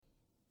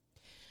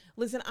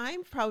Listen,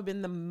 I've probably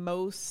been the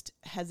most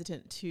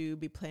hesitant to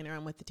be playing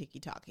around with the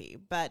TikTok,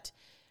 but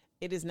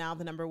it is now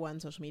the number one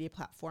social media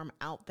platform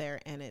out there,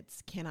 and it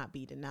cannot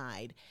be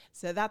denied.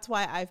 So that's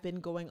why I've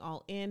been going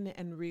all in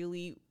and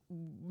really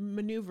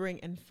maneuvering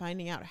and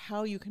finding out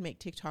how you can make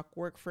TikTok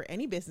work for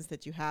any business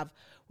that you have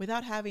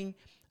without having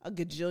a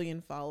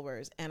gajillion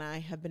followers. And I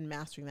have been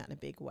mastering that in a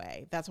big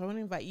way. That's why I want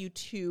to invite you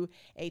to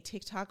a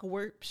TikTok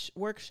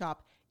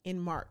workshop in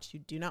March. You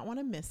do not want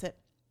to miss it.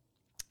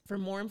 For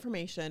more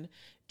information,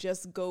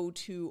 just go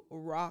to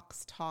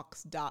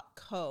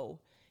roxtalks.co.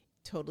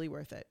 Totally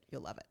worth it.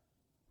 You'll love it.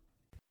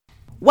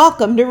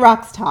 Welcome to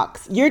Rox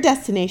Talks, your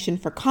destination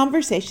for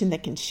conversation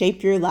that can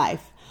shape your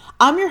life.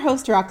 I'm your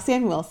host,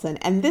 Roxanne Wilson,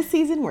 and this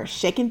season we're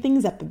shaking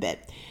things up a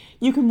bit.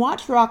 You can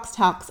watch Rox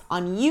Talks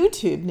on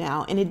YouTube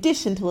now, in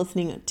addition to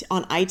listening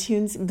on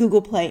iTunes,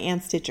 Google Play,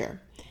 and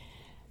Stitcher.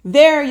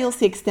 There, you'll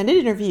see extended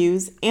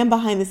interviews and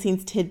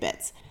behind-the-scenes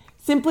tidbits.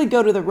 Simply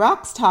go to the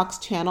Rox Talks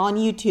channel on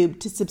YouTube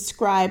to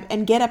subscribe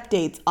and get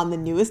updates on the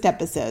newest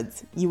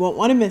episodes. You won't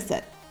want to miss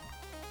it.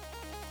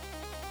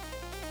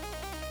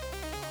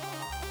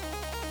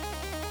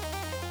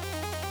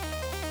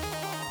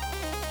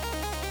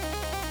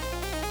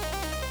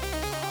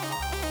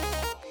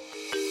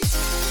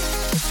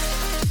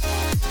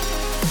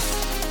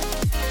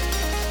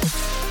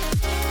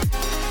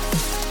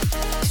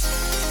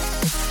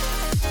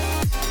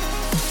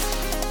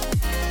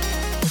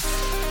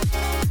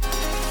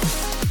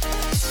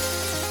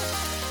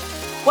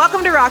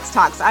 Welcome to Rox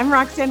Talks. I'm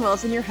Roxanne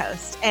Wilson, your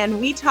host,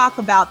 and we talk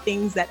about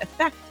things that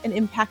affect and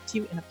impact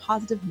you in a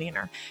positive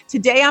manner.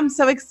 Today, I'm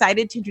so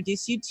excited to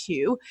introduce you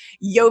to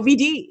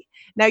YoVD.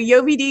 Now,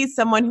 YoVD is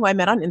someone who I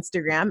met on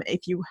Instagram.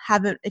 If you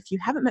haven't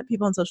met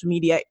people on social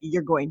media,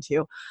 you're going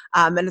to,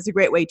 and it's a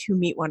great way to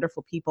meet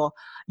wonderful people.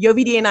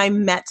 YoVD and I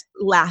met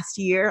last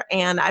year,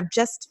 and I've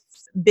just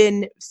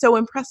been so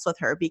impressed with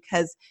her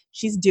because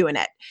she's doing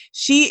it.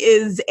 She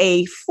is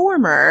a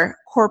former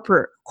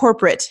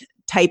corporate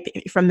type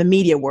from the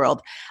media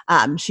world.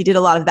 She did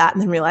a lot of that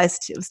and then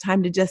realized it was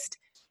time to just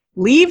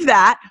leave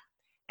that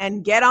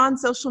and get on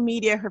social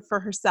media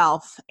for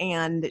herself.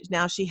 And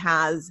now she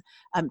has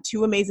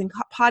two amazing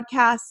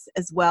podcasts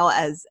as well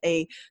as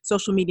a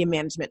social media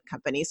management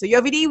company. So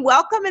YoVD,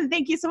 welcome and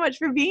thank you so much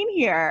for being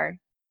here.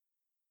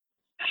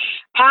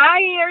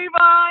 Hi, everyone.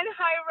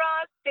 Hi,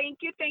 Ross. Thank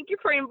you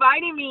for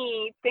inviting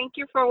me. Thank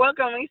you for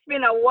welcoming. It's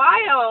been a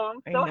while.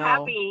 I'm so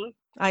happy.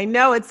 I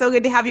know. It's so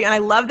good to have you. And I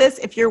love this.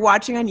 If you're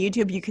watching on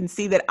YouTube, you can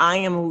see that I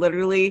am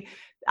literally,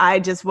 I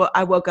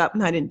woke up,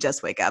 and I didn't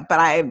just wake up,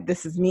 but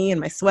this is me in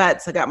my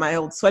sweats. I got my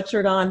old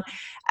sweatshirt on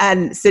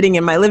and sitting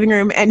in my living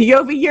room, and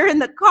Yovi, you're in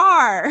the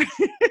car.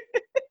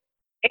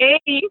 Hey,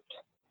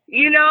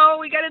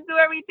 we got to do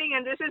everything,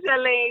 and this is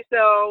LA,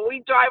 so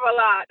we drive a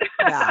lot.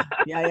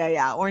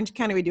 Yeah. Orange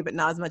County we do, but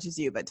not as much as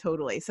you, but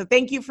totally. So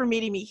thank you for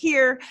meeting me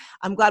here.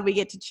 I'm glad we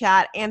get to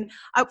chat. And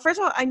first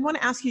of all, I want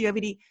to ask you,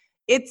 YoVD,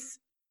 it's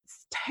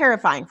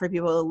terrifying for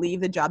people to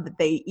leave the job that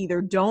they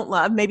either don't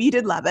love, maybe you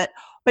did love it,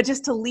 but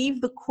just to leave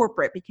the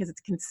corporate because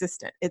it's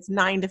consistent. It's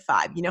 9 to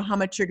 5. You know how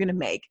much you're going to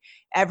make.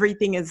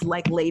 Everything is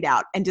like laid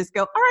out, and just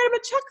go, all right, I'm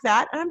going to check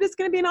that, and I'm just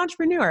going to be an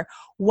entrepreneur.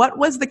 What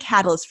was the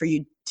catalyst for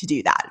you to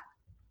do that?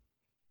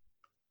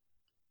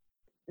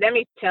 Let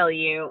me tell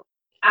you,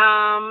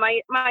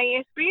 my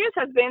experience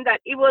has been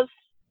that it was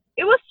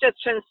just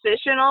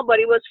transitional, but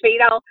it was fade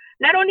out.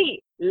 Not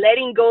only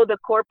letting go the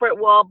corporate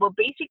world, but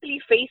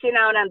basically phasing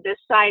out and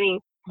deciding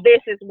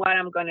this is what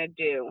I'm gonna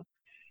do,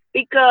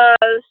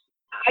 because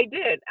I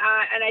did,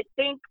 and I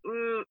think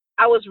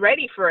I was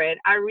ready for it.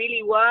 I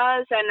really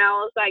was, and I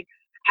was like,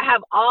 I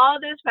have all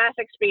this vast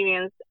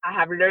experience. I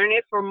have learned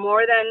it for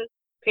more than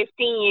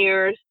 15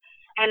 years,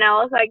 and I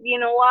was like, you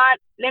know what?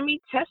 Let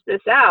me test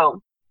this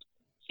out.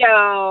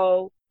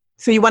 So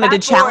you wanted to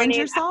challenge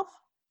yourself?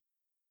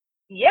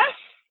 Yes,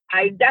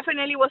 I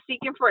definitely was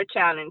seeking for a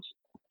challenge.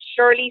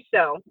 Surely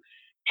so.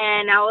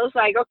 And I was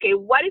like, okay,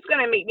 what is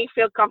going to make me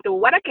feel comfortable?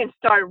 What I can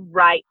start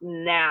right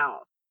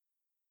now?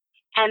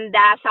 And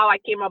that's how I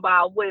came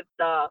about with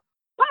the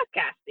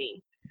podcasting.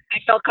 I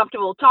felt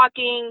comfortable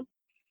talking,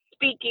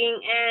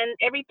 speaking, and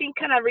everything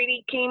kind of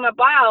really came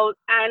about.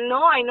 I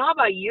know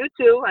about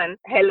YouTube, and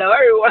hello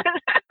everyone.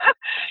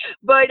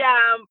 But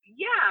I'm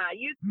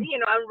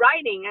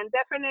writing, and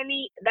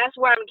definitely that's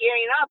where I'm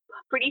gearing up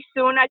pretty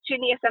soon.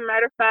 Actually, as a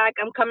matter of fact,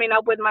 I'm coming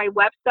up with my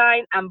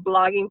website. I'm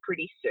blogging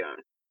pretty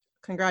soon.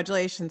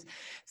 Congratulations.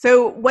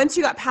 So once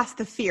you got past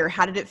the fear,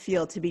 how did it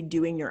feel to be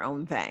doing your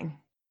own thing?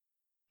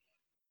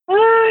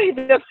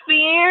 The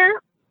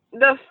fear,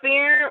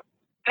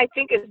 I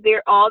think is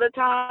there all the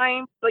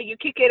time, but you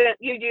kick it,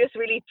 you just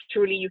really,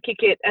 truly, you kick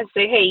it and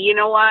say, hey, you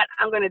know what?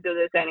 I'm going to do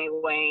this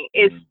anyway.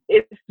 It's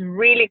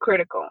really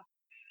critical.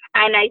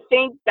 And I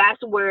think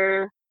that's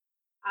where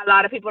a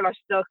lot of people are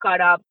still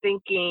caught up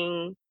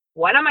thinking,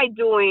 what am I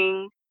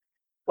doing?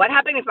 What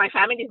happened if my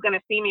family is going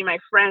to see me, my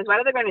friends? What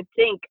are they going to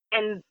think?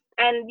 And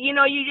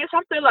you just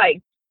have to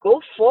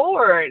go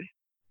forward.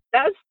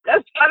 That's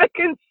what I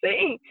can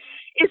say.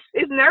 It's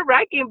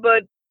nerve-wracking,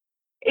 but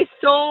it's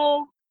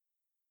so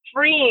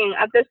freeing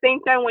at the same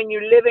time when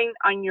you're living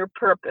on your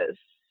purpose.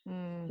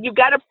 You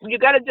gotta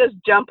just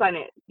jump on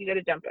it. You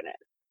gotta jump on it.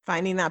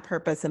 Finding that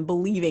purpose and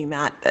believing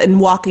that and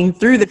walking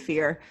through the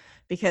fear,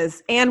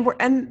 because and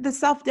the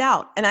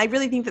self-doubt. And I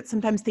really think that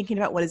sometimes thinking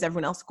about what is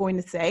everyone else going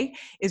to say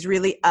is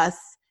really us,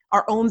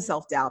 our own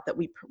self-doubt that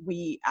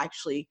we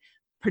actually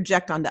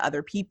project onto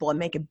other people and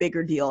make a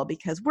bigger deal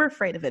because we're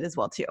afraid of it as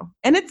well too.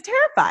 And it's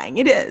terrifying.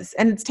 It is.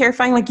 And it's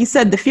terrifying. Like you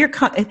said, the fear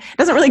it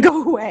doesn't really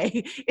go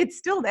away. It's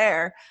still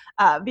there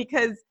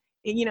because,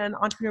 you know, in the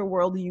entrepreneur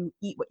world, you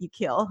eat what you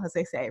kill, as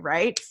they say,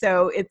 right?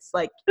 So it's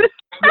like you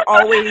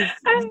always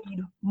need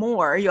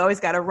more. You always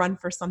got to run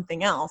for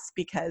something else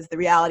because the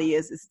reality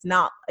is it's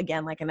not,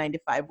 again, like a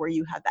 9-to-5 where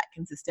you have that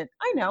consistent,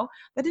 I know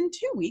that in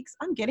 2 weeks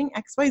I'm getting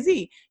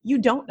XYZ. You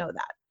don't know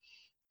that.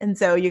 And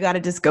so you got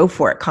to just go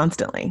for it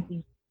constantly.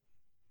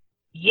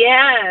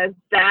 Yes,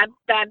 that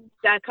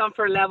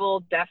comfort level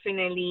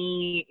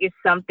definitely is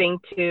something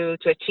to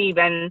achieve.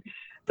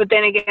 But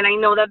then again, I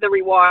know that the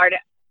reward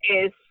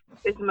is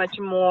much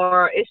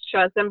more, it's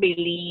trust and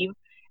believe.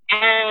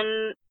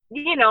 And,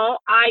 you know,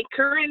 I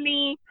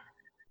currently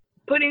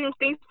putting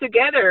things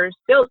together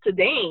still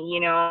today, you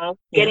know,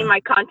 getting my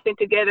content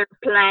together,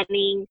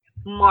 planning,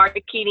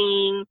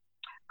 marketing,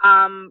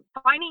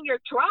 finding your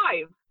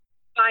tribe,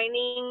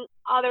 finding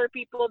other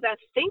people that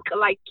think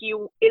like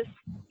you is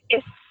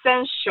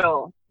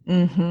essential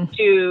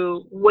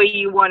to where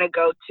you want to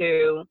go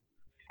to.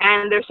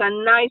 And there's a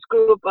nice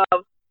group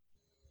of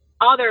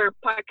other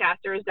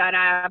podcasters that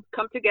have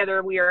come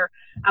together.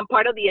 I'm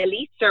part of the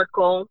Elite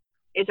Circle.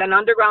 It's an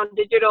underground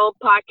digital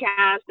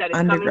podcast that is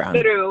coming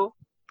through.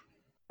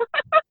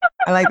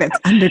 I like that. It's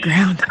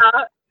underground.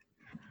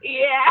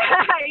 Yeah,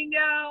 I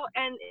know.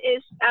 And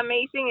it's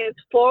amazing. It's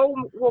four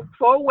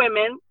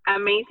women,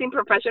 amazing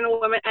professional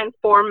women, and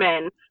 4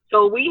 men.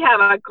 So we have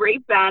a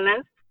great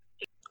balance.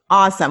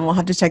 Awesome. We'll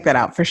have to check that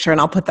out for sure.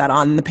 And I'll put that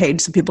on the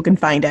page so people can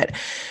find it.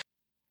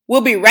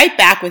 We'll be right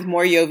back with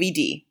more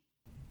YoviD.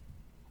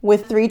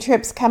 With 3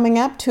 trips coming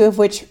up, 2 of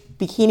which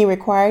bikini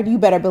required, you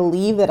better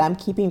believe that I'm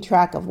keeping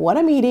track of what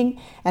I'm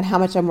eating and how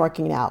much I'm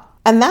working out.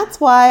 And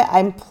that's why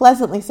I'm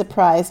pleasantly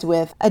surprised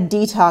with a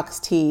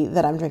detox tea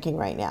that I'm drinking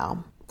right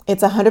now.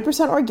 It's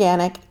 100%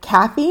 organic,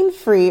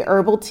 caffeine-free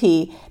herbal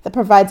tea that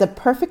provides a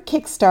perfect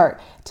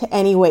kickstart to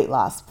any weight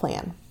loss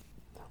plan.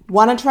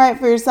 Want to try it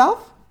for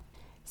yourself?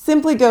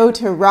 Simply go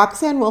to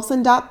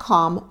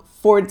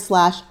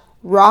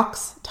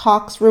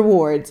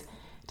roxannewilson.com/RoxTalksRewards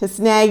to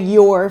snag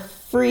your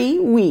free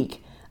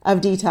week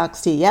of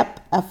detox tea. Yep,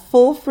 a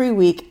full free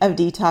week of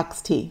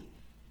detox tea.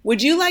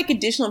 Would you like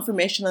additional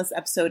information on this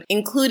episode,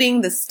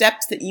 including the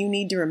steps that you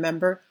need to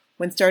remember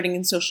when starting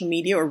in social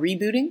media or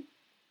rebooting?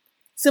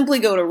 Simply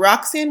go to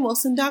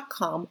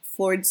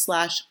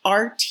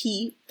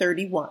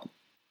roxannewilson.com/RT31.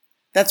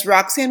 That's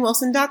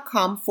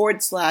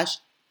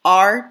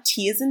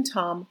roxannewilson.com/RT as in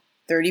Tom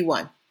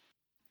 31.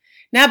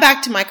 Now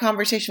back to my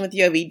conversation with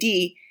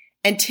YoviD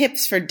and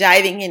tips for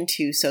diving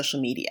into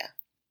social media.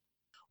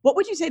 What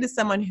would you say to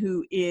someone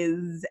who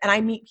is, and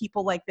I meet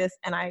people like this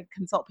and I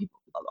consult people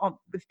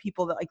with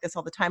people that like this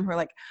all the time who are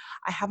like,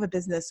 I have a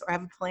business or I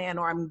have a plan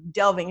or I'm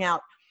delving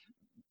out.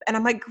 And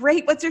I'm like,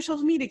 great, what's your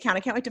social media account? I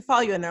can't wait to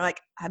follow you. And they're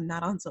like, I'm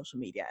not on social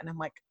media. And I'm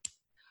like,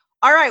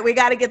 all right, we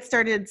got to get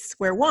started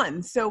square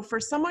one. So for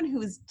someone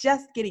who's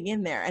just getting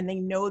in there and they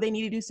know they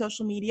need to do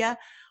social media,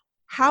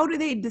 how do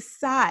they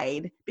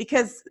decide?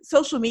 Because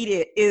social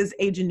media is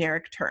a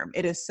generic term.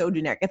 It is so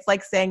generic. It's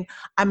like saying,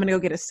 I'm going to go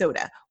get a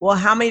soda. Well,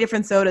 how many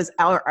different sodas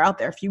are out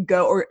there? If you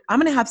go, or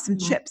I'm going to have some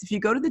chips. If you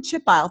go to the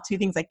chip aisle, 2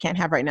 things I can't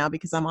have right now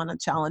because I'm on a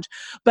challenge.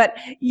 But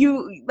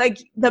you like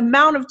the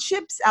amount of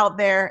chips out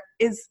there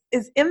is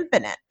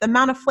infinite. The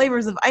amount of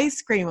flavors of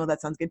ice cream, well,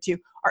 that sounds good too,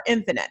 are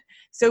infinite.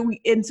 So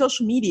in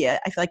social media,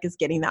 I feel like it's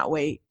getting that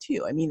way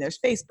too. I mean, there's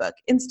Facebook,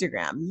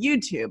 Instagram,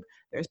 YouTube,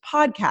 there's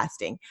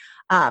podcasting,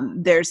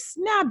 there's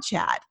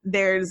Snapchat,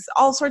 there's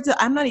all sorts of,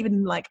 I'm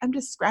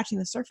just scratching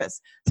the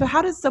surface. So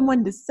how does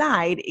someone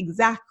decide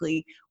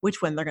exactly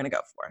which one they're going to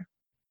go for?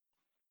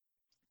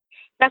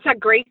 That's a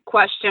great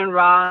question,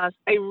 Ross.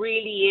 It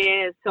really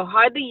is. So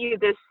how do you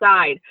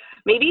decide?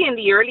 Maybe in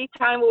the early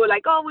time, we were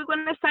like, oh, we're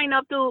going to sign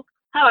up to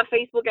have a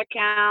Facebook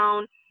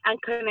account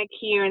and connect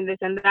here and this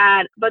and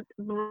that. But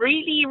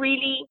really,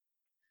 really,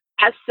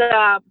 as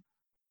a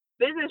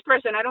business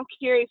person, I don't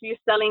care if you're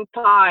selling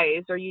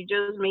pies or you're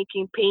just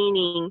making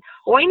painting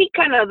or any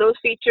kind of those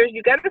features.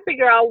 You got to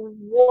figure out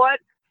what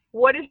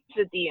is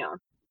the deal.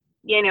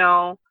 You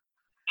know,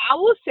 I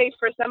will say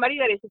for somebody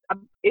that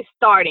is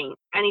starting,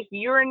 and if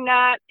you're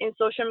not in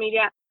social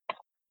media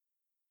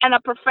and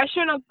a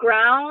professional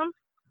ground,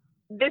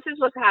 this is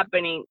what's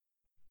happening.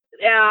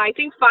 I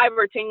think 5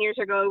 or 10 years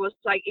ago, it was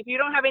like, if you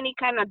don't have any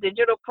kind of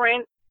digital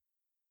print,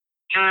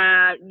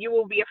 you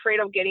will be afraid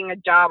of getting a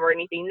job or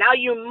anything. Now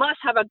you must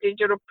have a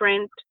digital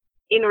print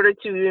in order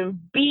to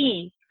even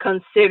be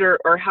considered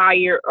or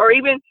hire or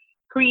even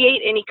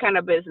create any kind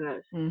of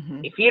business.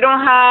 If you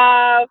don't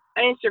have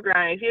an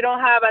Instagram, if you don't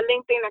have a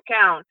LinkedIn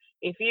account,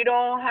 if you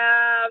don't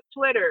have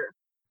Twitter,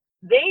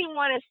 they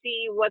want to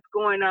see what's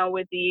going on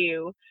with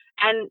you.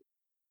 And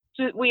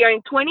we are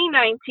in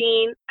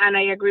 2019, and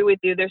I agree with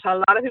you. There's a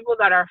lot of people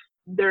that are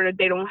there.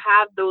 They don't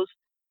have those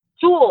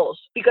tools,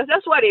 because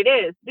that's what it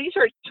is. These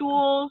are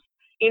tools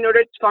in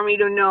order for me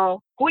to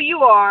know who you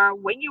are,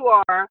 what you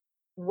are,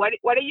 what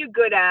are you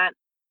good at,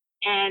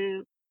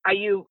 and are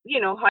you,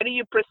 how do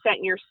you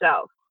present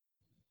yourself?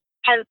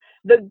 And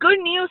the good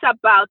news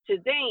about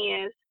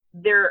today is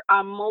there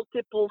are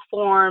multiple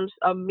forms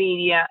of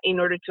media in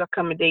order to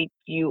accommodate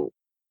you,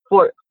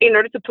 in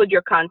order to put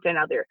your content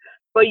out there.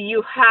 But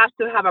you have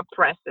to have a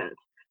presence.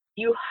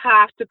 You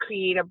have to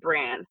create a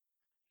brand.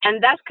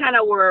 And that's kind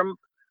of where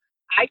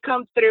I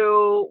come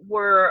through,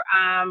 where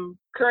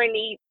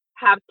currently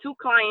have 2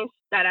 clients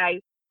that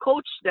I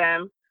coach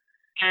them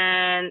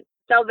and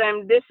tell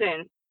them,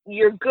 listen,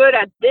 you're good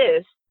at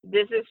this.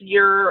 This is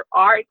your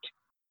art.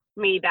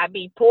 May that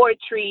be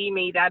poetry,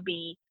 may that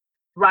be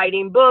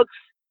writing books,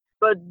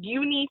 but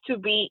you need to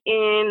be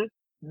in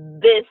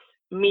this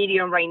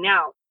medium right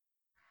now.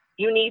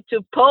 You need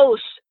to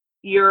post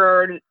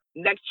your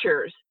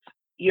lectures,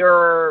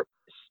 your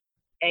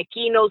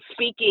keynote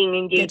speaking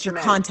engagement. Get your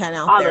content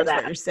out there is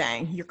what you're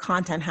saying. Your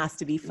content has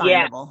to be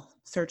findable,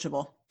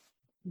 searchable,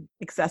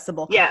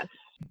 accessible. Yes.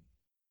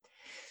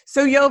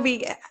 So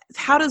Yovi,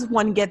 how does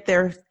one get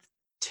their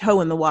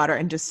toe in the water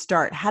and just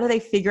start? How do they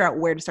figure out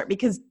where to start?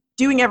 Because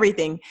doing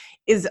everything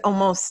is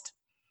almost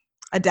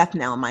a death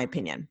knell, in my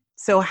opinion.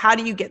 So how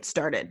do you get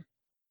started?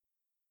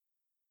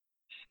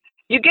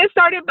 You get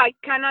started by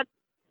kind of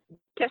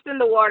testing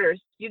the waters.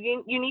 You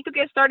need to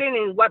get started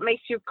in what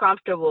makes you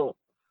comfortable.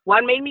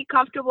 What made me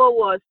comfortable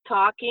was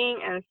talking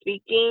and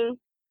speaking.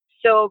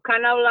 So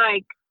kind of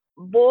like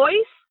voice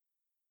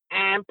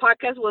and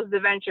podcast was the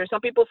venture.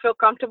 Some people feel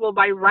comfortable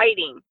by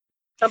writing.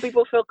 Some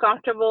people feel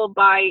comfortable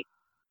by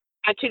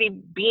actually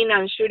being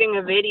and shooting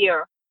a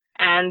video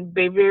and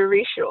be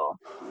very visual.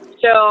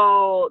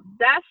 So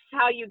that's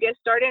how you get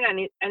started, and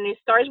it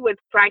starts with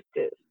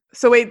practice.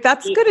 So wait,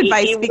 that's good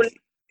advice,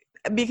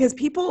 because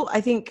people,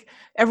 I think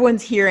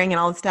everyone's hearing and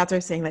all the stats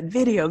are saying that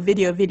video.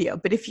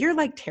 But if you're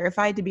like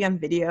terrified to be on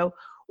video,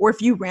 or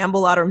if you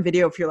ramble out on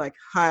video, if you're like,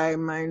 hi,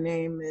 my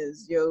name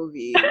is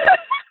Yovi,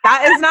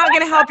 that is not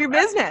going to help your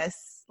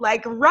business.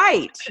 Like,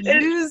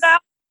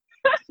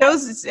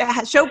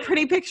 show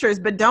pretty pictures,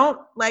 but don't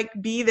like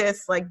be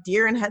this like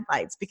deer in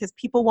headlights, because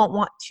people won't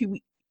want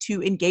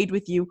to engage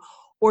with you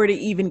or to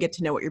even get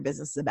to know what your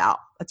business is about.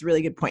 That's a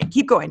really good point.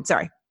 Keep going.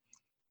 Sorry.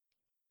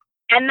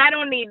 And not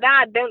only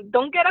that,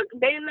 don't get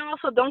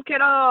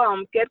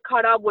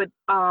caught up with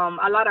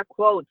a lot of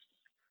quotes.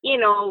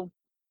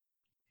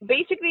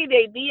 Basically the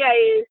idea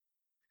is,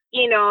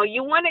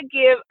 you want to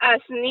give a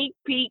sneak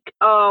peek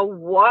of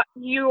what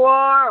you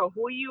are or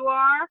who you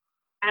are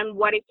and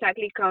what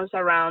exactly comes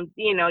around.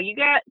 You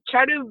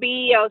try to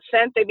be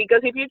authentic,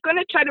 because if you're going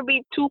to try to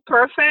be too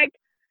perfect,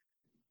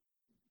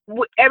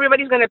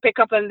 everybody's going to pick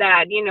up on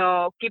that.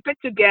 Keep it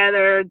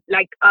together.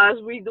 Like us,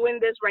 we're doing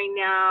this right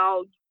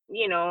now,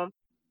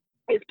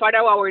 it's part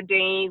of our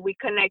day. We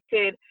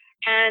connected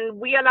and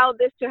we allow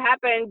this to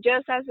happen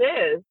just as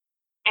is.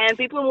 And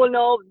people will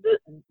know,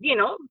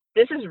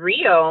 this is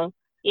real,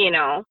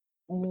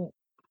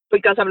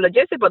 because of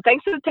logistics. But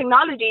thanks to the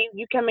technology,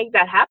 you can make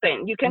that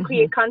happen. You can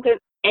create content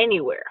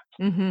anywhere.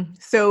 Mm-hmm.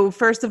 So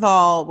first of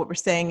all, what we're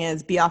saying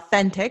is be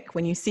authentic.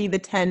 When you see the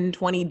 10,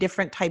 20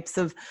 different types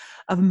of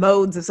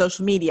modes of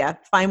social media,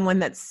 find one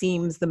that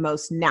seems the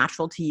most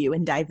natural to you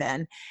and dive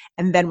in.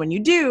 And then when you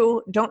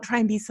do, don't try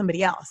and be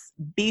somebody else.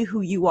 Be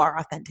who you are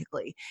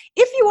authentically.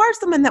 If you are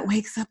someone that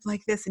wakes up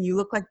like this and you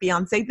look like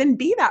Beyonce, then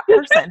be that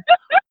person.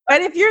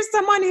 But if you're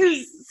someone who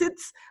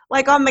sits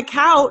like on the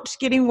couch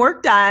getting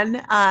work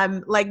done,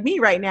 like me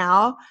right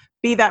now,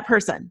 be that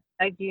person.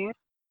 Thank you.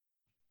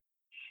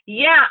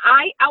 Yeah,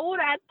 I would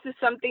add to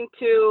something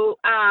too.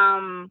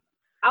 I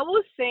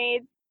would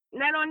say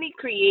not only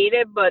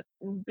creative, but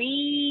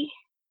be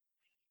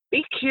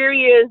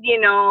curious,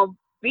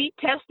 be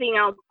testing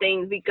out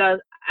things, because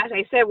as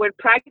I said, with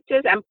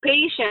practice and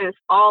patience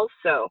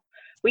also,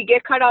 we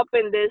get caught up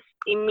in this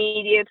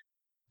immediate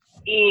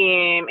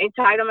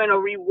entitlement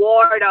or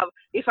reward of,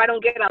 if I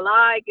don't get a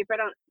like, if I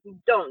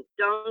don't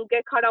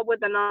get caught up with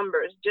the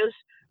numbers. Just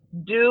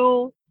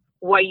do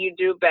what you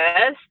do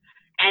best,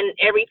 and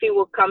everything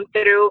will come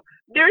through.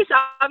 There's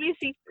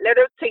obviously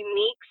little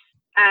techniques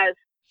as,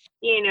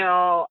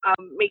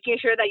 making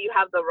sure that you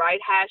have the right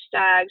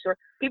hashtags, or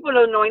people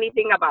don't know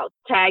anything about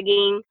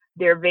tagging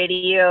their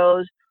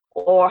videos,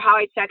 or how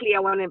exactly I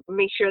want to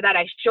make sure that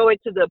I show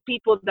it to the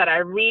people that I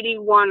really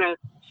want to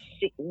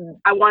see.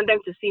 I want them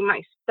to see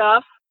my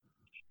stuff.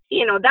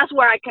 That's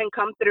where I can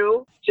come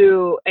through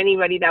to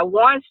anybody that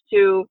wants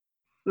to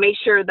make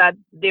sure that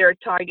they're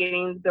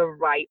targeting the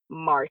right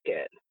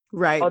market.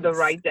 Right. Or the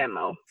right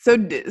demo. So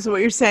what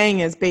you're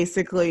saying is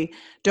basically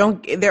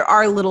there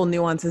are little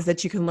nuances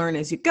that you can learn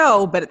as you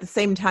go, but at the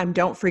same time,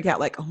 don't freak out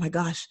like, oh my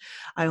gosh,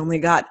 I only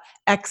got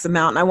X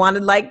amount and I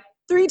wanted like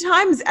 3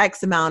 times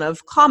X amount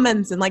of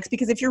comments and likes,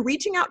 because if you're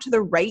reaching out to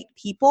the right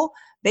people,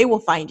 they will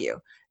find you.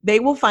 They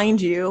will find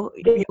you.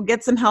 You'll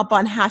get some help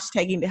on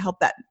hashtagging to help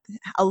that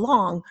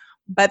along.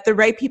 but the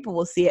right people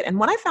will see it. And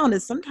what I found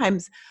is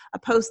sometimes a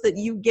post that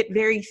you get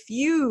very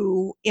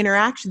few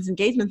interactions,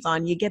 engagements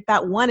on, you get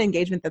that one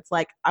engagement that's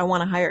like, I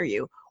want to hire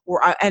you,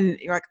 and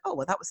you're like, oh,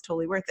 well, that was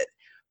totally worth it.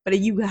 But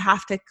you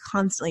have to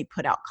constantly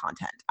put out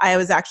content. I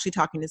was actually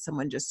talking to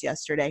someone just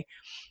yesterday,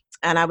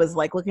 and I was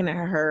like looking at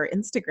her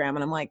Instagram,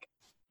 and I'm like,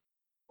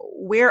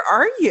 where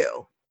are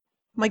you?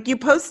 I'm like, you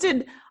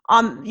posted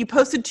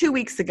 2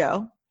 weeks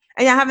ago,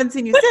 and I haven't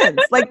seen you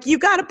since. Like, you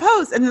got to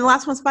post. And then the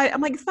last one's 5.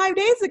 I'm like, 5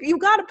 days ago, you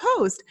got to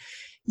post.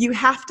 You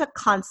have to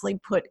constantly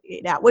put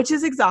it out, which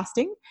is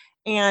exhausting.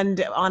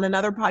 And on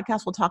another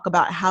podcast, we'll talk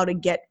about how to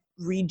get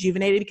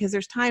rejuvenated, because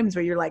there's times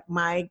where you're like,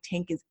 my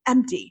tank is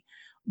empty.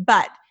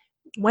 But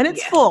when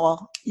it's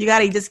full, you got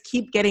to just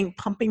keep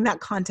pumping that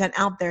content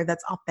out there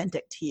that's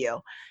authentic to you.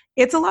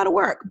 It's a lot of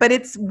work, but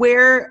it's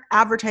where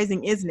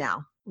advertising is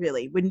now,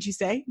 really. Wouldn't you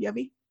say,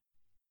 Yovi?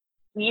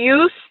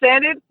 You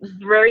said it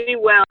very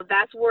well.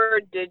 That's where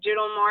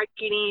digital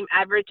marketing,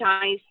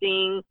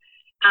 advertising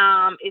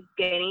is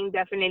getting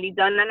definitely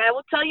done. And I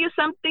will tell you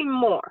something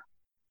more.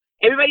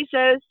 Everybody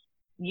says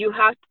you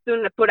have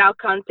to put out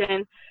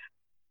content.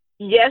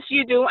 Yes,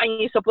 you do. And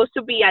you're supposed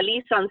to be at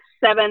least on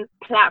 7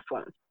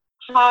 platforms.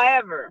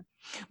 However,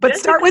 but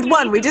start with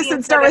one. We just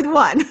said start with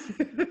one.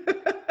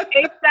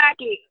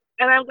 Exactly.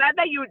 And I'm glad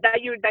that you're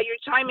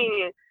chiming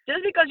in.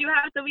 Just because you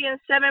have to be in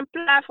 7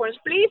 platforms,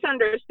 please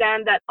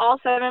understand that all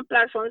 7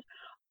 platforms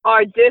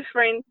are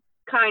different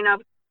kind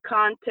of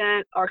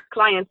content or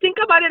clients. Think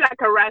about it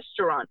like a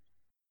restaurant.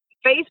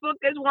 Facebook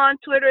is one,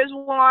 Twitter is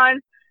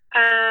one,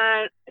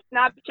 and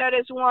Snapchat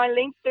is one,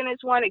 LinkedIn is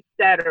one,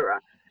 etc.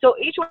 So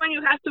each one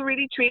you have to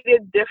really treat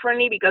it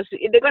differently, because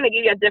they're going to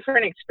give you a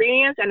different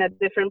experience and a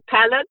different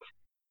palette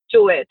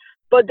to it.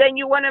 But then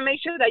you want to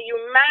make sure that you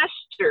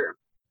master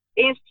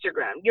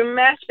Instagram, you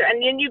master,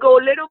 and then you go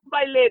little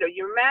by little,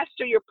 you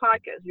master your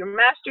podcast, you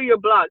master your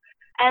blog,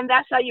 and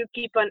that's how you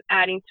keep on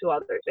adding to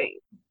other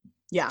things.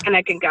 Yeah. And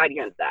I can guide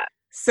you on that.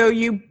 So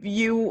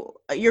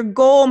your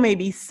goal may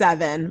be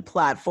 7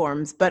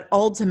 platforms, but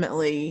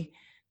ultimately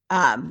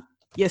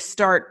you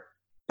start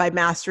by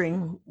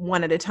mastering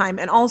one at a time,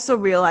 and also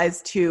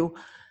realize too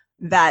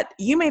that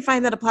you may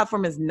find that a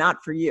platform is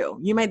not for you.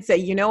 You might say,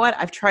 you know what,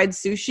 I've tried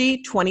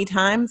sushi 20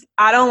 times.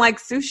 I don't like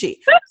sushi,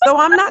 so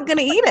I'm not going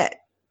to eat it.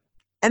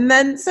 And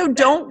then, so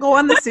don't go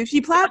on the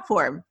sushi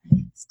platform.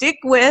 Stick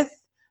with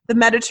the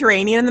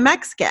Mediterranean and the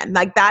Mexican.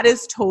 Like, that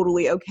is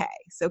totally okay.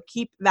 So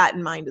keep that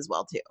in mind as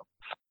well too.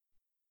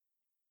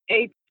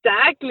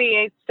 Exactly.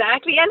 And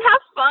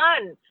have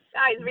fun.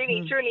 Guys,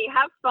 really, truly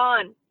have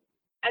fun.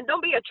 And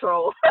don't be a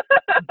troll.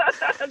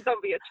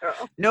 Don't be a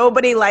troll.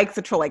 Nobody likes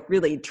a troll. Like,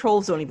 really,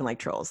 trolls don't even like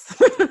trolls.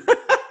 Except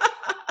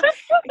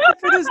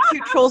for those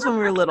cute trolls when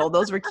we were little.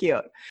 Those were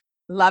cute.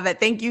 Love it.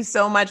 Thank you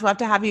so much. We'll have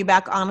to have you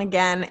back on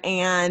again,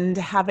 and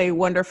have a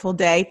wonderful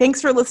day. Thanks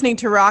for listening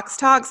to Rox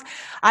Talks.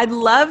 I'd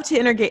love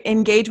to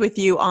engage with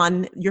you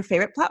on your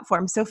favorite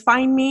platform. So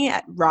find me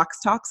at Rox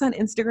Talks on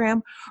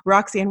Instagram,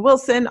 Roxanne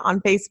Wilson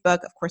on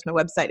Facebook. Of course, my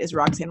website is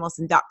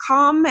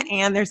roxannewilson.com,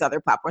 and there's other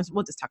platforms.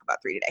 We'll just talk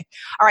about 3 today.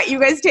 All right, you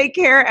guys take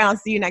care, and I'll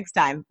see you next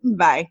time.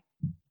 Bye.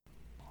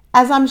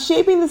 As I'm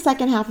shaping the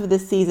second half of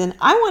this season,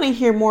 I want to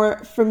hear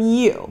more from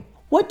you.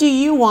 What do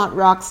you want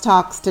Rox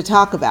Talks to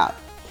talk about?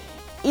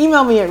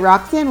 Email me at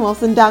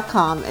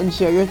roxannewilson.com and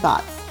share your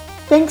thoughts.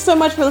 Thanks so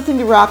much for listening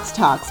to Rox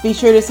Talks. Be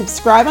sure to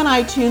subscribe on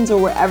iTunes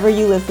or wherever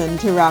you listen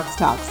to Rox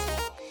Talks.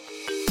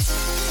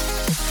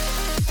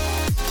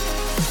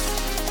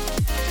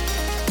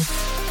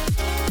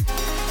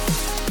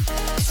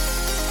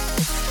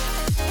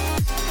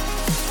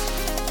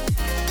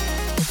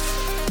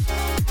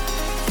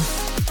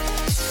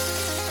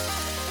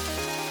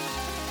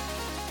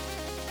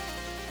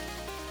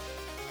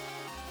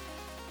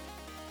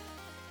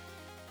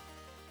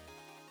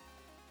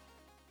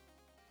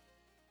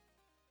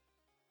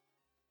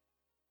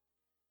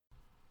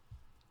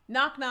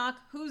 Knock, knock.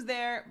 Who's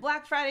there?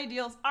 Black Friday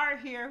deals are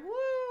here.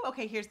 Woo!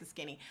 Okay, here's the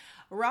skinny.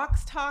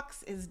 Rox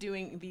Talks is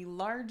doing the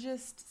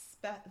largest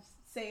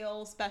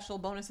sale special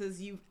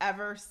bonuses you've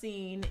ever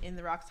seen in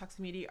the Rox Talks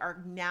community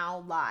are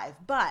now live.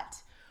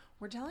 But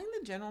we're telling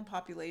the general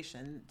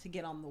population to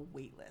get on the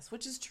wait list,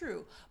 which is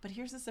true. But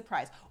here's the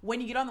surprise.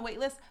 When you get on the wait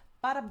list,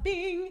 bada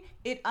bing,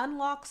 it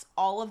unlocks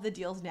all of the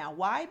deals now.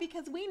 Why?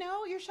 Because we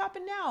know you're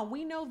shopping now.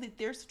 We know that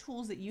there's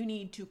tools that you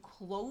need to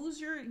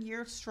close your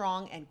year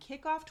strong and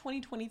kick off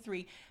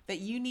 2023 that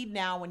you need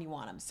now when you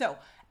want them. So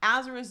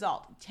as a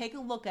result, take a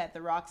look at the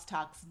Rox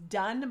Talks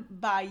done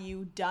by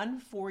you, done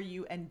for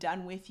you, and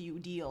done with you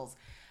deals.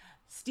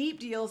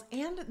 Steep deals,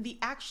 and the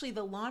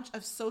launch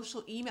of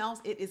social emails.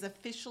 It is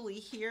officially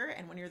here.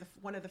 And when you're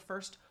one of the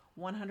first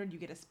 100, you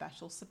get a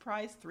special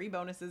surprise, 3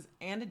 bonuses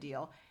and a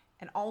deal.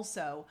 And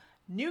also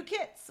new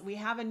kits. We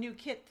have a new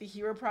kit. The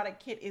Hero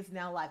Product Kit is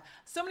now live.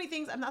 So many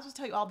things. I'm not supposed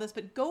to tell you all this,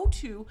 but go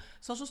to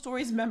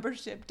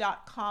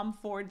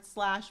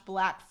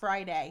socialstoriesmembership.com/Black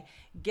Friday.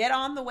 Get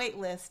on the wait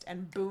list,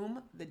 and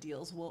boom, the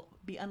deals will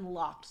be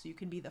unlocked so you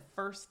can be the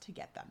first to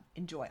get them.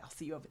 Enjoy. I'll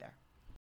see you over there.